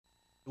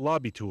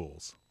Lobby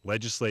Tools,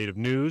 legislative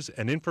news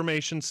and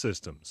information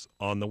systems,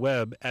 on the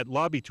web at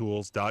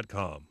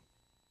lobbytools.com.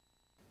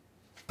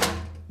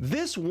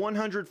 This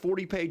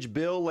 140-page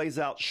bill lays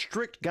out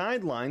strict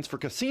guidelines for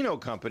casino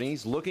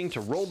companies looking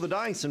to roll the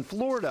dice in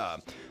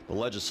Florida. The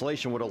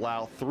legislation would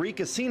allow 3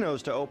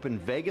 casinos to open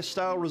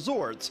Vegas-style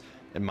resorts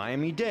in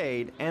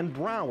Miami-Dade and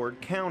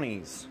Broward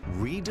counties.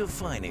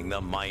 Redefining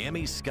the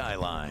Miami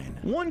skyline.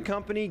 One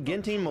company,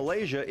 Genting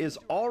Malaysia, is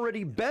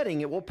already betting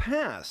it will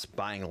pass,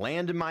 buying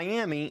land in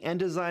Miami and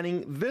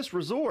designing this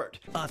resort.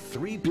 A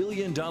 $3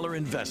 billion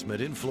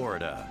investment in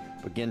Florida.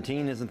 But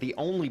Genting isn't the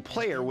only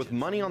player with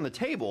money on the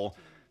table.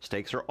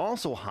 Stakes are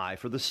also high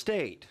for the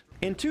state.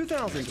 In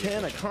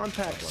 2010, a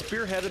compact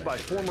spearheaded by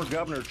former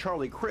Governor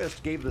Charlie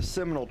Crist gave the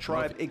Seminole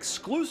Tribe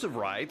exclusive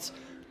rights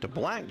to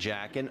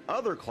blackjack and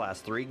other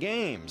Class 3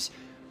 games.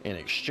 In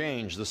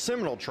exchange, the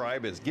Seminole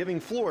Tribe is giving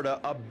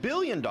Florida $1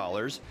 billion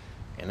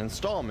in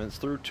installments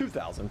through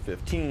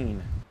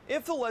 2015.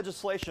 If the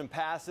legislation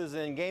passes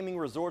and gaming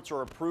resorts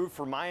are approved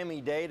for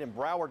Miami-Dade and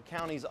Broward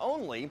counties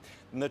only,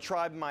 then the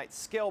tribe might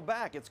scale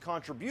back its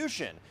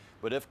contribution.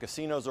 But if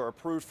casinos are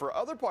approved for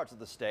other parts of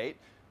the state,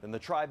 then the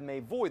tribe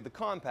may void the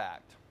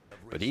compact.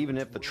 But even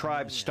if the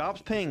tribe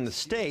stops paying the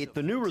state,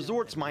 the new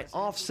resorts might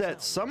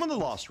offset some of the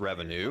lost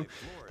revenue.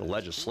 The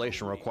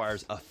legislation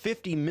requires a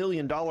 $50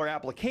 million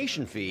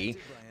application fee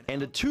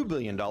and a $2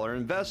 billion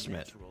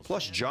investment,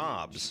 plus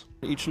jobs.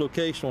 Each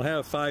location will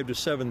have 5,000 to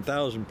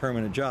 7,000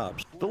 permanent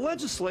jobs. The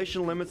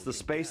legislation limits the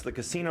space the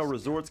casino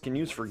resorts can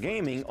use for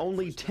gaming.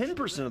 Only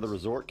 10% of the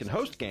resort can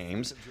host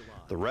games.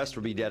 The rest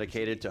will be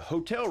dedicated to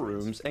hotel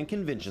rooms and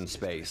convention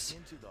space.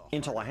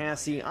 In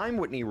Tallahassee, I'm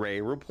Whitney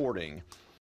Ray reporting.